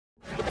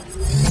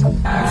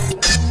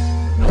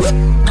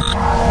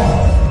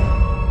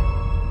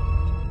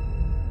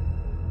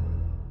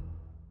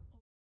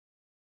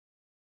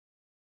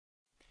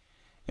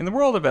In the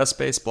world of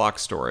Essbase block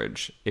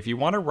storage, if you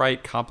want to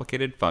write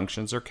complicated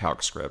functions or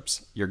calc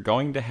scripts, you're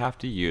going to have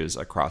to use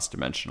a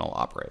cross-dimensional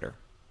operator.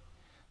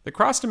 The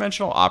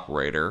cross-dimensional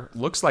operator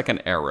looks like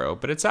an arrow,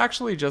 but it's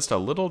actually just a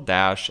little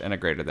dash and a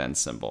greater than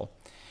symbol.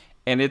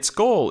 And its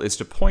goal is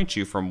to point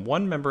you from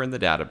one member in the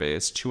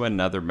database to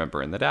another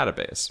member in the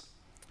database.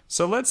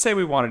 So let's say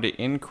we wanted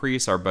to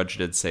increase our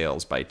budgeted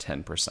sales by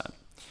 10%.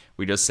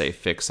 We just say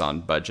fix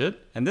on budget,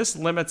 and this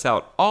limits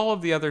out all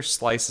of the other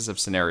slices of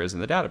scenarios in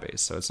the database.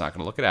 So it's not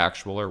going to look at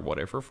actual or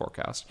whatever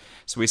forecast.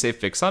 So we say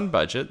fix on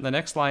budget, and the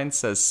next line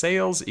says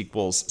sales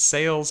equals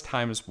sales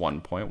times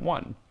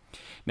 1.1.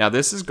 Now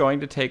this is going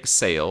to take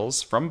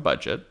sales from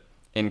budget,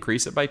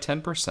 increase it by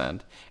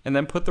 10%, and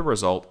then put the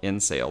result in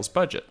sales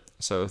budget.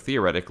 So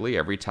theoretically,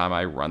 every time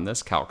I run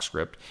this calc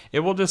script,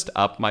 it will just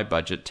up my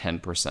budget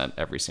 10%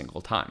 every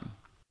single time.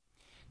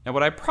 Now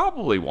what I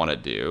probably want to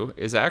do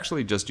is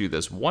actually just do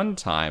this one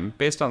time.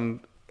 Based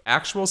on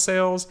actual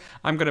sales,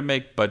 I'm going to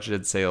make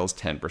budgeted sales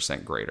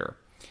 10% greater.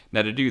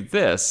 Now to do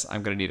this,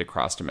 I'm going to need a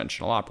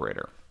cross-dimensional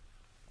operator.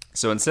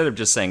 So instead of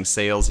just saying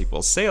sales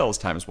equals sales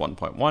times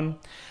 1.1,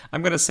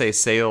 I'm going to say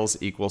sales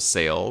equals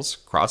sales,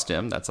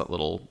 cross-dim, that's that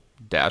little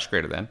dash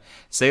greater than,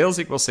 sales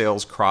equals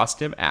sales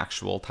cross-dim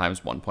actual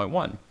times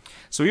 1.1.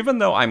 So even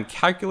though I'm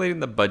calculating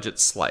the budget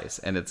slice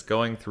and it's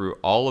going through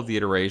all of the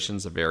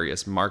iterations of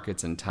various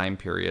markets and time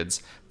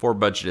periods for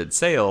budgeted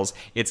sales,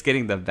 it's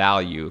getting the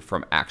value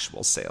from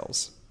actual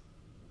sales.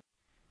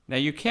 Now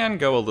you can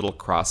go a little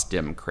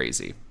cross-dim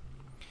crazy.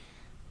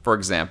 For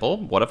example,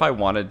 what if I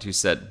wanted to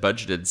set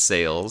budgeted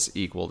sales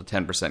equal to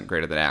 10%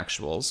 greater than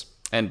actuals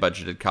and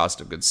budgeted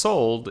cost of goods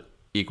sold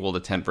equal to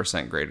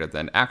 10% greater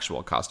than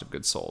actual cost of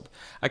goods sold?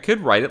 I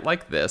could write it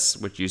like this,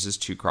 which uses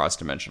two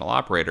cross-dimensional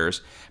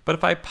operators, but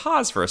if I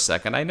pause for a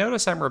second, I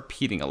notice I'm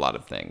repeating a lot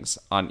of things.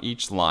 On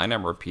each line,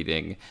 I'm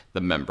repeating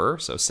the member,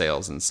 so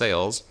sales and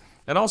sales,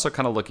 and also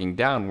kind of looking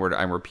downward,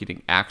 I'm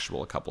repeating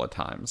actual a couple of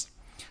times.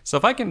 So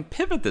if I can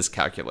pivot this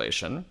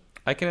calculation,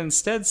 I can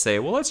instead say,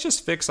 well, let's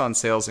just fix on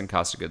sales and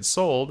cost of goods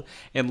sold,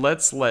 and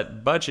let's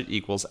let budget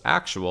equals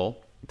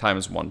actual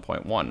times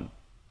 1.1.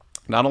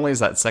 Not only is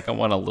that second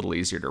one a little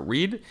easier to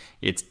read,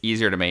 it's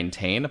easier to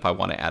maintain if I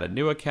want to add a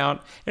new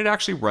account, and it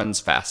actually runs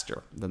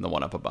faster than the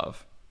one up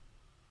above.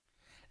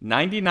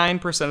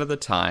 99% of the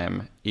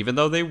time, even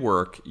though they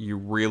work, you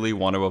really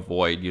want to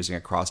avoid using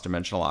a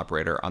cross-dimensional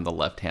operator on the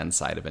left-hand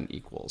side of an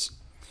equals.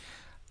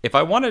 If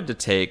I wanted to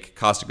take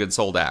cost of goods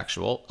sold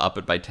actual, up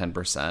it by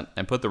 10%,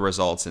 and put the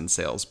results in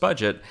sales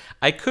budget,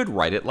 I could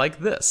write it like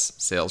this.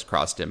 Sales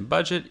cross-dim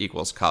budget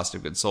equals cost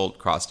of goods sold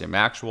cross-dim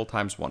actual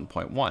times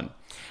 1.1.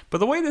 But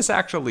the way this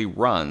actually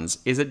runs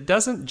is it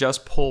doesn't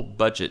just pull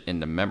budget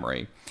into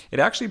memory.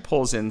 It actually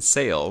pulls in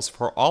sales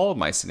for all of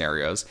my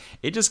scenarios.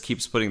 It just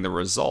keeps putting the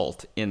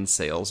result in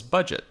sales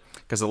budget,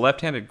 because the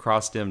left-handed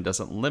cross-dim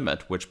doesn't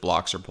limit which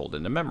blocks are pulled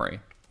into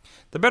memory.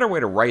 The better way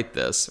to write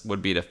this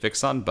would be to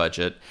fix on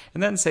budget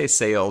and then say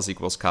sales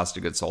equals cost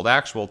of goods sold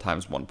actual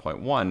times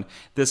 1.1.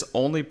 This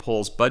only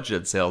pulls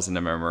budgeted sales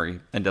into memory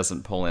and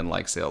doesn't pull in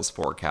like sales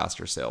forecast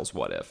or sales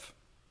what if.